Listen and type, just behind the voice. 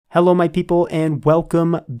Hello, my people, and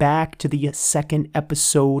welcome back to the second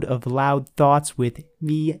episode of Loud Thoughts with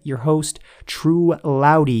me, your host, True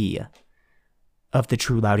Loudy of The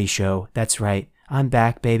True Loudy Show. That's right, I'm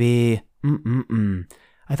back, baby.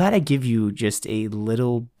 I thought I'd give you just a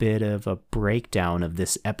little bit of a breakdown of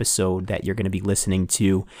this episode that you're going to be listening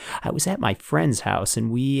to. I was at my friend's house,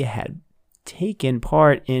 and we had taken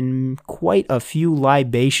part in quite a few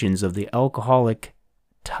libations of the alcoholic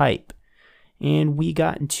type. And we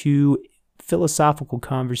got into philosophical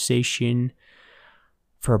conversation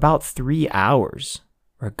for about 3 hours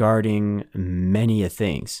regarding many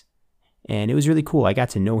things. And it was really cool. I got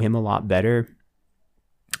to know him a lot better,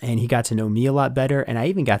 and he got to know me a lot better, and I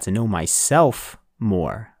even got to know myself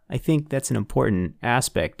more. I think that's an important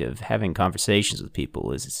aspect of having conversations with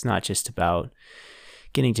people, is it's not just about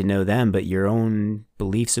getting to know them, but your own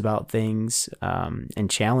beliefs about things,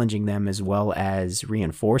 and challenging them as well as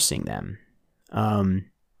reinforcing them.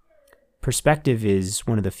 Perspective is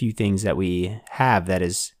one of the few things that we have that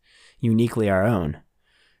is uniquely our own.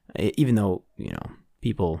 Even though,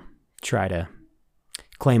 people try to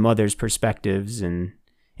claim others' perspectives, and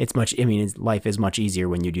life is much easier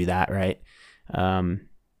when you do that, right?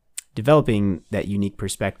 Developing that unique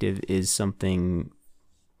perspective is something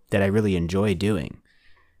that I really enjoy doing.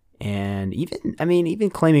 And even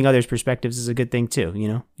claiming others' perspectives is a good thing too,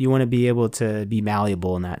 You want to be able to be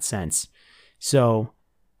malleable in that sense. So,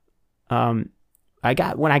 when I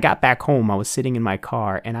got back home, I was sitting in my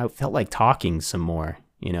car and I felt like talking some more,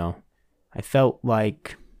 I felt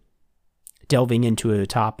like delving into a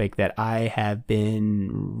topic that I have been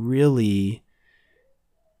really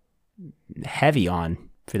heavy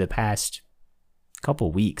on for the past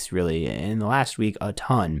couple weeks, really. In the last week, a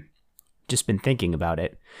ton. Just been thinking about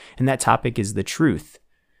it. And that topic is the truth.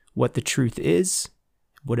 What the truth is,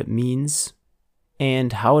 what it means,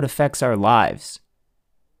 and how it affects our lives.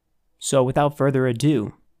 So without further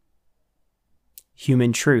ado,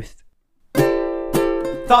 human truth.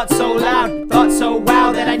 Thoughts so loud, thoughts so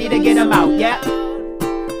wow that I need to get them out, yeah.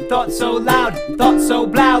 Thoughts so loud, thoughts so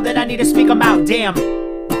loud that I need to speak them out, damn.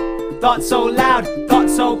 Thoughts so loud,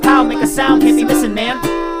 thoughts so pow, make a sound, can't be missing, man.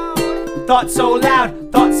 Thoughts so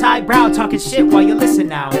loud, thoughts highbrow, talking shit while you listen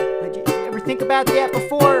now. Did you ever think about that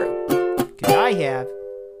before? 'Cause I have.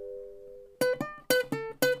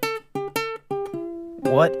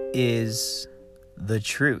 What is the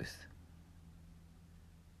truth?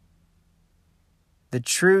 The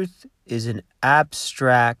truth is an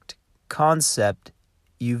abstract concept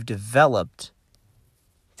you've developed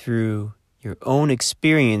through your own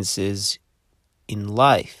experiences in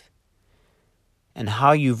life and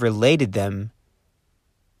how you've related them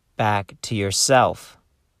back to yourself.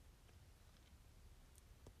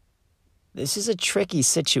 This is a tricky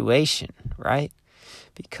situation, right?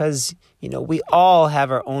 Because, we all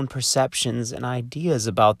have our own perceptions and ideas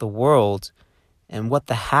about the world and what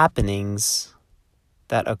the happenings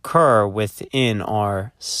that occur within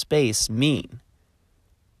our space mean.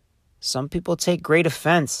 Some people take great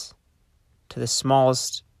offense to the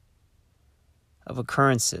smallest of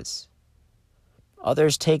occurrences.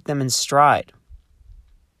 Others take them in stride.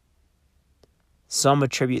 Some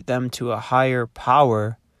attribute them to a higher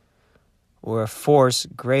power or a force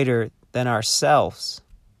greater than ourselves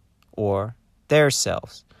or their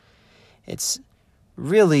selves. It's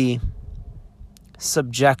really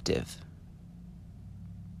subjective.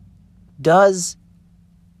 Does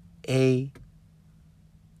a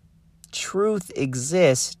truth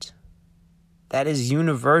exist that is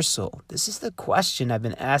universal? This is the question I've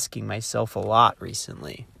been asking myself a lot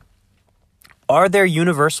recently. Are there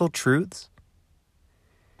universal truths?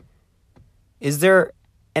 Is there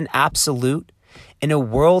an absolute in a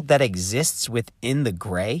world that exists within the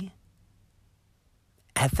gray?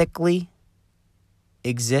 Ethically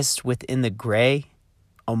exists within the gray?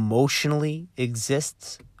 Emotionally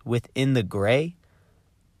exists within the gray?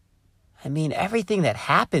 Everything that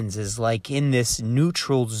happens is like in this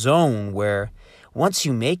neutral zone where once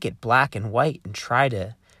you make it black and white and try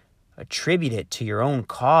to attribute it to your own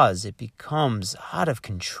cause, it becomes out of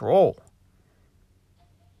control.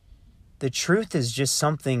 The truth is just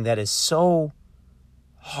something that is so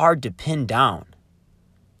hard to pin down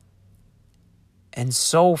and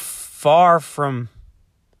so far from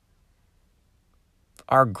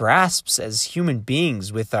our grasps as human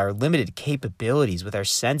beings with our limited capabilities, with our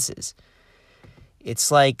senses.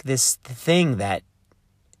 It's like this thing that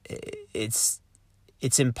it's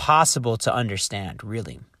impossible to understand,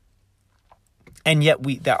 really. And yet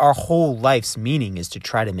our whole life's meaning is to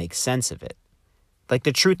try to make sense of it. Like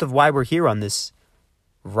the truth of why we're here on this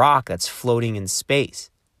rock that's floating in space.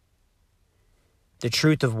 The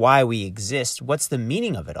truth of why we exist. What's the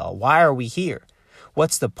meaning of it all? Why are we here?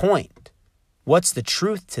 What's the point? What's the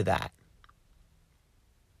truth to that?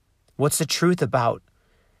 What's the truth about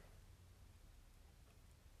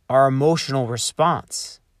our emotional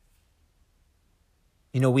response?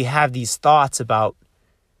 We have these thoughts about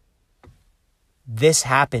this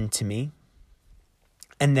happened to me.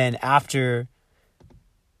 And then after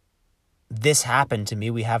this happened to me,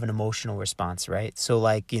 we have an emotional response, right? So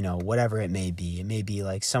whatever it may be. It may be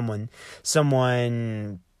like someone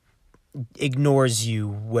ignores you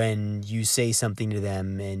when you say something to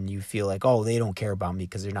them and you feel like, oh, they don't care about me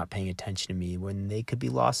because they're not paying attention to me, when they could be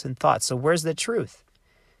lost in thought. So where's the truth?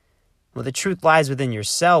 Well, the truth lies within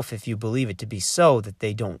yourself if you believe it to be so, that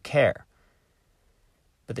they don't care.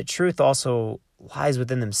 But the truth also lies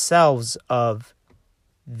within themselves of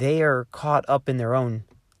they are caught up in their own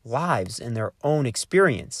lives and their own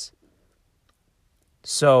experience.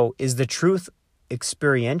 So is the truth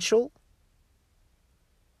experiential?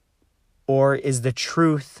 Or is the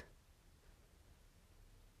truth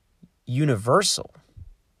universal?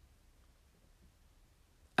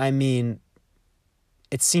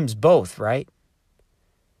 It seems both, right?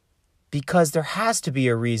 Because there has to be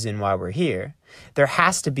a reason why we're here. There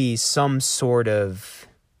has to be some sort of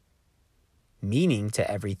meaning to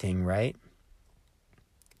everything, right?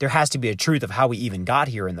 There has to be a truth of how we even got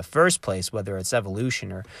here in the first place, whether it's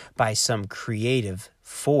evolution or by some creative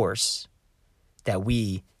force that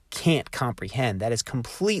we can't comprehend, that is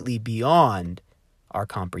completely beyond our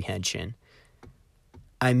comprehension.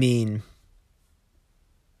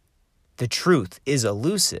 The truth is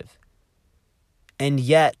elusive, and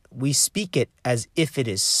yet we speak it as if it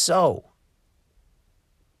is so,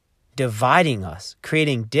 dividing us,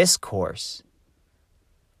 creating discourse,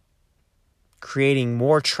 creating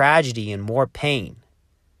more tragedy and more pain.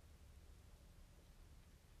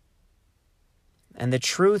 And the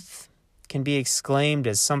truth can be exclaimed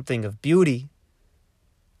as something of beauty,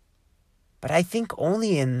 but I think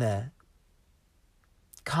only in the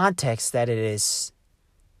context that it is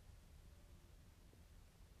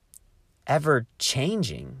ever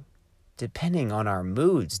changing, depending on our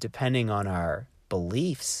moods, depending on our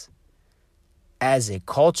beliefs, as a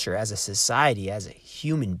culture, as a society, as a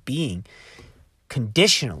human being.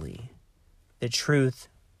 Conditionally, the truth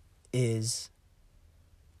is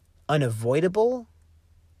unavoidable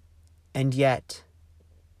and yet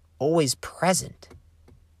always present,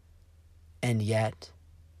 and yet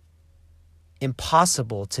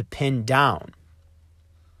impossible to pin down.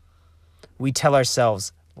 We tell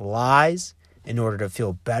ourselves lies in order to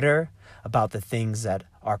feel better about the things that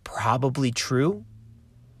are probably true,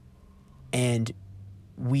 and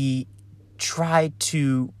we try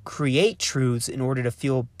to create truths in order to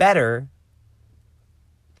feel better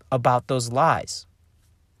about those lies.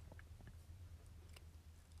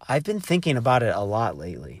 I've been thinking about it a lot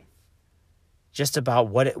lately, just about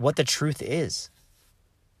what the truth is.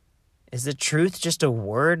 Is the truth just a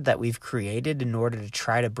word that we've created in order to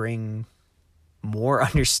try to bring more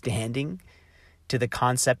understanding to the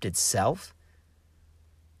concept itself?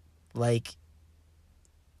 Like,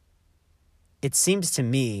 it seems to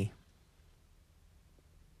me,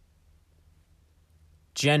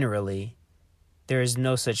 generally, there is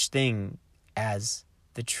no such thing as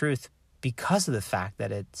the truth because of the fact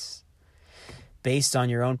that it's based on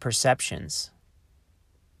your own perceptions,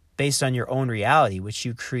 based on your own reality, which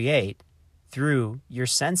you create through your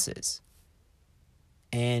senses.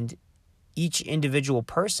 And each individual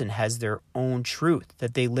person has their own truth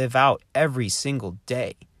that they live out every single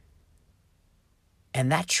day.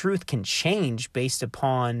 And that truth can change based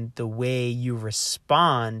upon the way you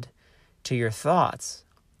respond to your thoughts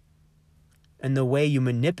and the way you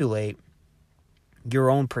manipulate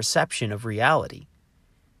your own perception of reality.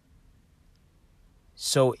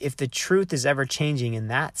 So if the truth is ever changing in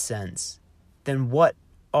that sense, then what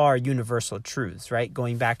are universal truths, right?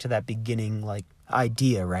 Going back to that beginning,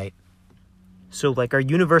 idea, right? So, are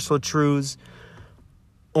universal truths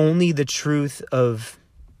only the truth of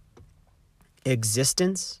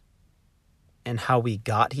existence and how we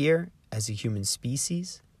got here as a human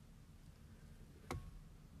species?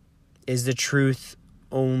 Is the truth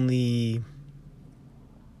only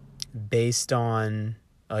based on,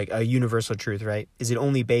 a universal truth, right? Is it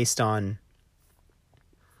only based on,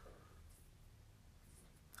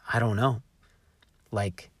 I don't know,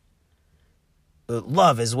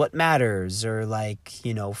 love is what matters, or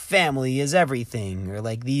family is everything, or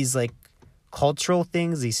these cultural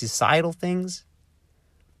things, these societal things?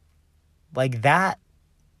 That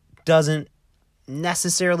doesn't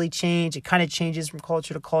necessarily change. It kind of changes from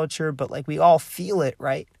culture to culture, but we all feel it,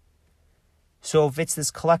 right? So if it's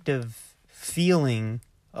this collective feeling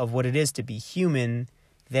of what it is to be human,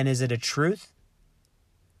 then is it a truth?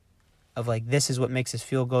 Of like, this is what makes us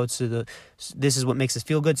feel good, so this is what makes us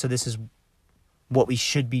feel good, so this is what we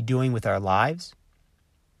should be doing with our lives?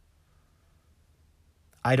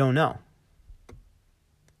 I don't know.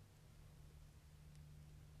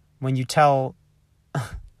 When you tell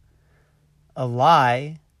a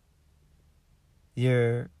lie,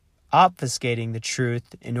 you're obfuscating the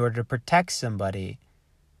truth in order to protect somebody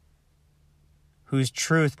whose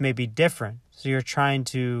truth may be different. So you're trying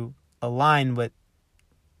to align what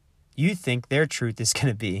you think their truth is going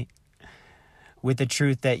to be with the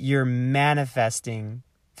truth that you're manifesting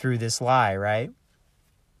through this lie, right?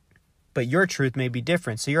 But your truth may be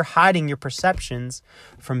different. So you're hiding your perceptions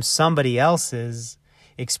from somebody else's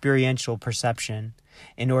experiential perception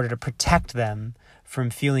in order to protect them from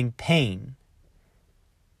feeling pain.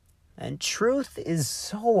 And truth is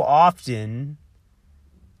so often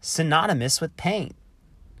synonymous with pain.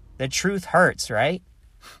 The truth hurts, right?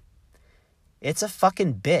 It's a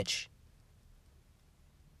fucking bitch.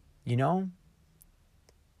 You know?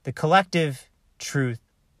 The collective truth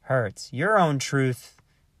hurts. Your own truth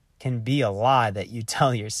can be a lie that you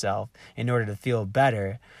tell yourself in order to feel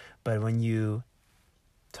better. But when you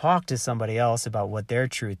talk to somebody else about what their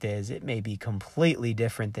truth is, it may be completely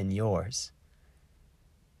different than yours.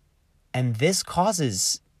 And this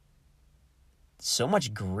causes so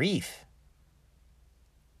much grief.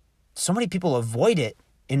 So many people avoid it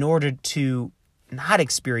in order to not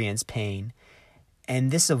experience pain.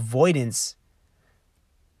 And this avoidance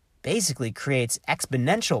basically creates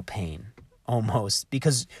exponential pain almost,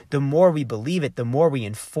 because the more we believe it, the more we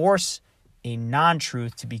enforce a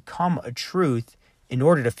non-truth to become a truth in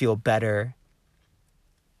order to feel better,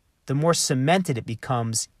 the more cemented it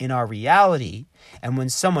becomes in our reality. And when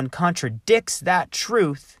someone contradicts that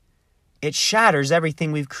truth, it shatters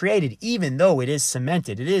everything we've created, even though it is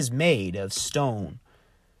cemented. It is made of stone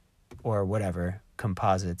or whatever,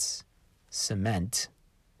 composites, cement,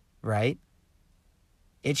 right?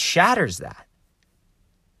 It shatters that.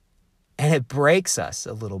 And it breaks us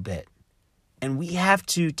a little bit. And we have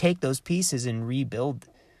to take those pieces and rebuild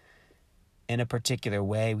in a particular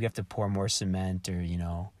way. We have to pour more cement or,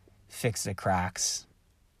 fix the cracks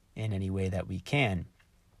in any way that we can.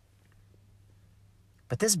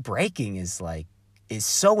 But this breaking is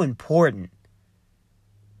so important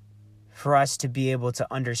for us to be able to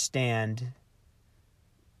understand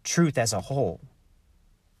truth as a whole.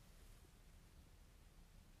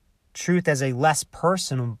 Truth as a less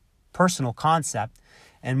personal concept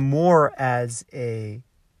and more as a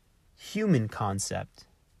human concept,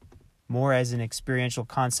 more as an experiential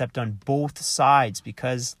concept on both sides,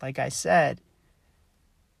 because, like I said,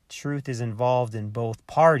 truth is involved in both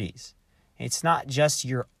parties. It's not just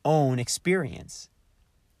your own experience.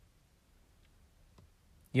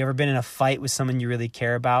 You ever been in a fight with someone you really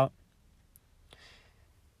care about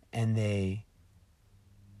and they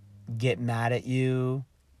get mad at you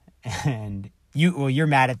and you're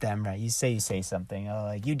mad at them, right? You say something,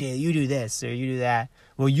 like you do this or you do that.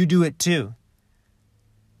 Well, you do it too.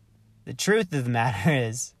 The truth of the matter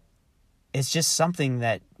is, it's just something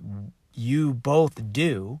that you both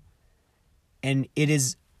do, and it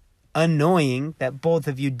is annoying that both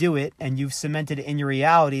of you do it, and you've cemented it in your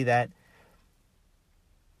reality that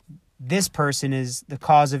this person is the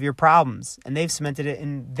cause of your problems, and they've cemented it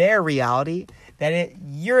in their reality that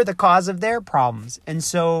you're the cause of their problems. And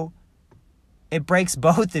so it breaks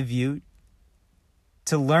both of you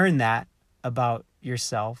to learn that about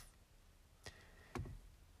yourself.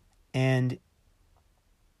 And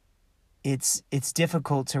it's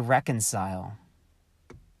difficult to reconcile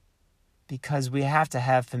because we have to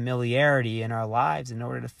have familiarity in our lives in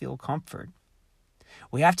order to feel comfort.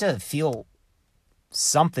 We have to feel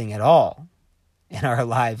something at all in our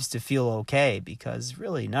lives to feel okay, because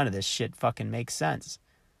really none of this shit fucking makes sense.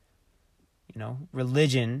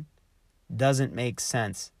 Religion doesn't make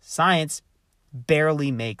sense. Science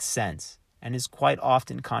barely makes sense and is quite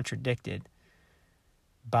often contradicted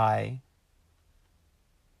by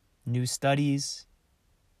new studies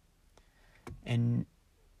and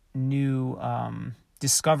new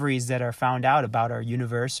discoveries that are found out about our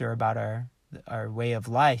universe or about our way of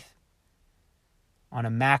life on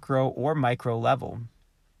a macro or micro level.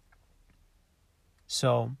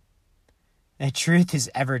 So the truth is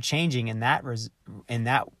ever changing in that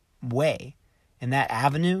way, in that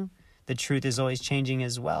avenue. The truth is always changing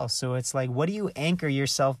as well. So it's like, what do you anchor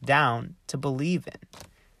yourself down to believe in?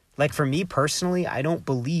 Like for me personally, I don't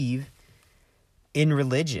believe in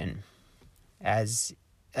religion as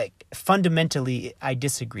fundamentally, I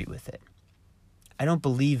disagree with it. I don't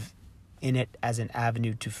believe in it as an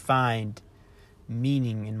avenue to find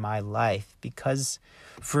meaning in my life, because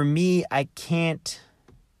for me, I can't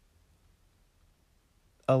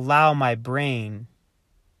allow my brain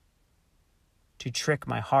to trick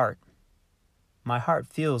my heart. My heart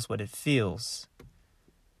feels what it feels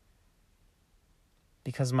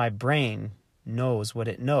because my brain knows what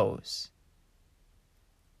it knows.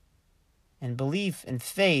 And belief and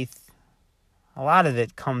faith, a lot of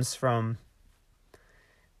it comes from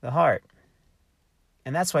the heart.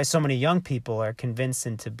 And that's why so many young people are convinced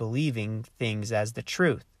into believing things as the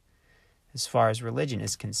truth. As far as religion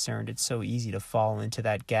is concerned, it's so easy to fall into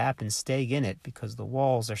that gap and stay in it because the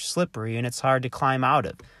walls are slippery and it's hard to climb out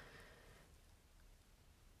of.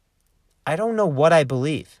 I don't know what I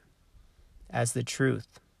believe as the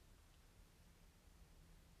truth.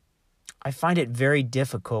 I find it very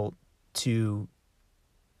difficult to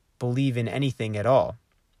believe in anything at all.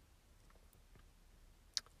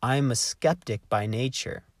 I'm a skeptic by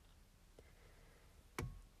nature.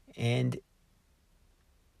 And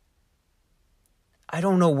I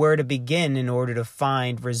don't know where to begin in order to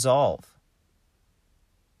find resolve.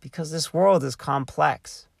 Because this world is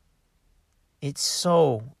complex. It's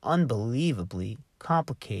so unbelievably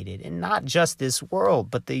complicated. And not just this world,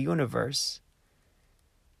 but the universe.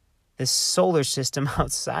 The solar system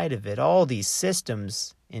outside of it. All these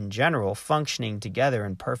systems in general functioning together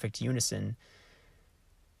in perfect unison.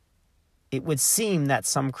 It would seem that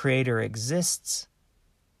some creator exists.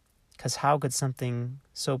 Because how could something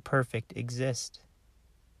so perfect exist?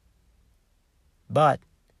 But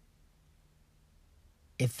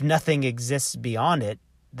if nothing exists beyond it,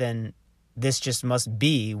 then this just must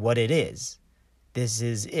be what it is. This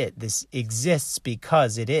is it. This exists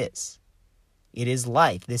because it is. It is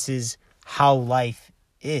life. This is how life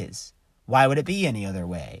is. Why would it be any other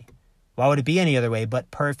way? Why would it be any other way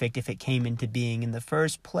but perfect if it came into being in the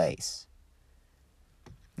first place?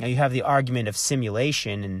 Now you have the argument of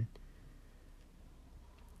simulation, and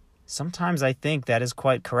sometimes I think that is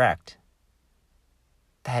quite correct.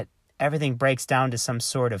 That everything breaks down to some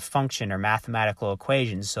sort of function or mathematical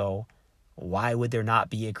equation, so why would there not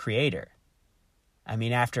be a creator? I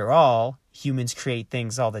mean, after all, humans create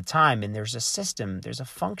things all the time, and there's a system, there's a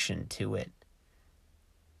function to it.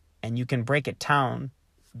 And you can break it down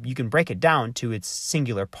to its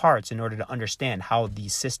singular parts in order to understand how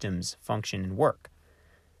these systems function and work.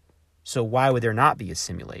 So why would there not be a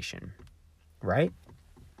simulation? Right?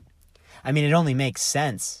 I mean, it only makes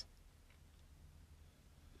sense.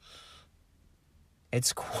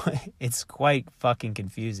 It's quite fucking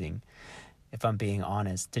confusing, if I'm being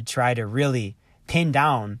honest, to try to really pin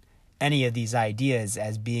down any of these ideas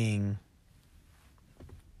as being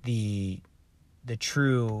the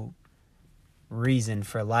true reason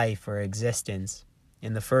for life or existence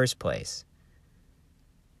in the first place.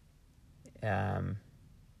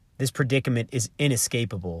 This predicament is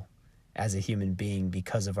inescapable as a human being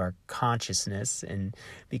because of our consciousness and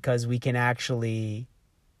because we can actually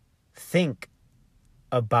think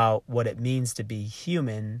about what it means to be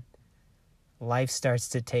human. Life starts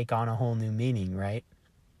to take on a whole new meaning, right?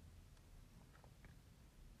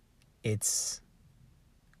 It's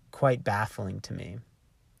quite baffling to me.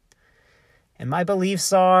 And my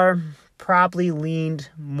beliefs are probably leaned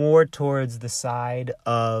more towards the side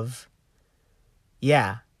of,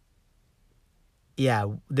 yeah,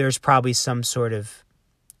 there's probably some sort of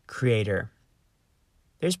creator.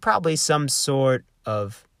 There's probably some sort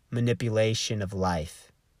of manipulation of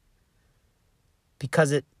life.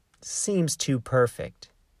 Because it seems too perfect.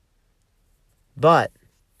 But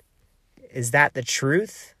is that the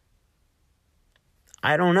truth?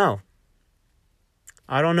 I don't know.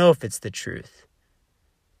 I don't know if it's the truth.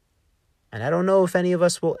 And I don't know if any of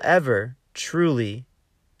us will ever truly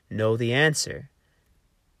know the answer.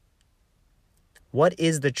 What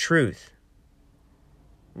is the truth?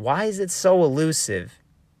 Why is it so elusive?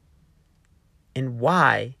 And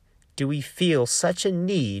why do we feel such a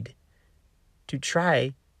need to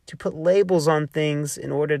try to put labels on things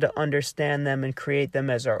in order to understand them and create them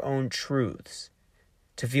as our own truths?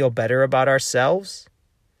 To feel better about ourselves?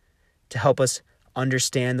 To help us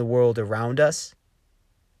understand the world around us?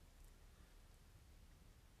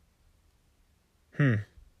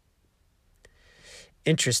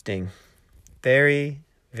 Interesting. Very,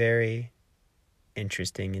 very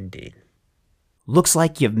interesting indeed. Looks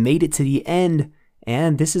like you've made it to the end.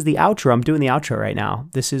 And this is the outro. I'm doing the outro right now.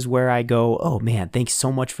 This is where I go, oh man, thanks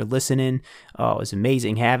so much for listening. Oh, it was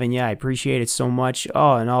amazing having you. I appreciate it so much.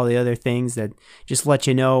 Oh, and all the other things that just let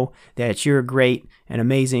you know that you're great and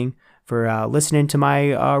amazing for listening to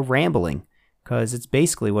my rambling. Because it's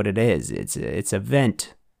basically what it is. It's a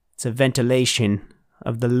vent. It's a ventilation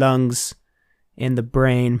of the lungs and the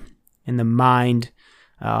brain and the mind,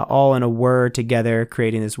 all in a whir together,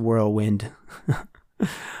 creating this whirlwind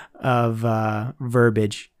of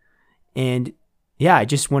verbiage. And yeah, I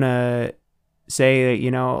just want to say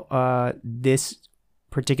that, this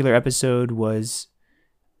particular episode was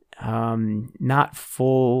not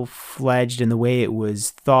full-fledged in the way it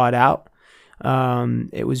was thought out.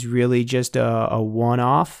 It was really just a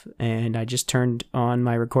one-off, and I just turned on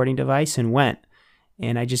my recording device and went.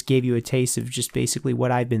 And I just gave you a taste of just basically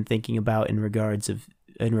what I've been thinking about in regards to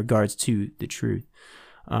the truth.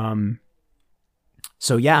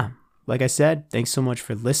 So yeah, like I said, thanks so much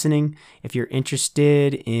for listening. If you're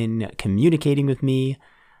interested in communicating with me,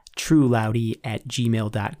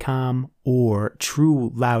 trueloudy@gmail.com or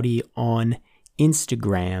trueloudy on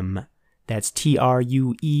Instagram. That's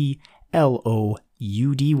TRUELOUDY.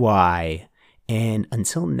 And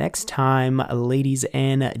until next time, ladies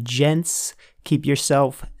and gents, keep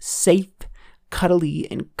yourself safe, cuddly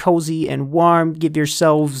and cozy and warm. Give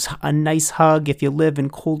yourselves a nice hug. If you live in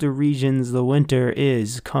colder regions, the winter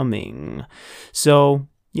is coming. So,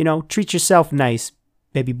 treat yourself nice,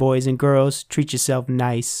 baby boys and girls. Treat yourself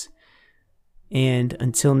nice. And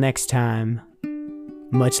until next time,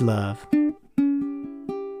 much love.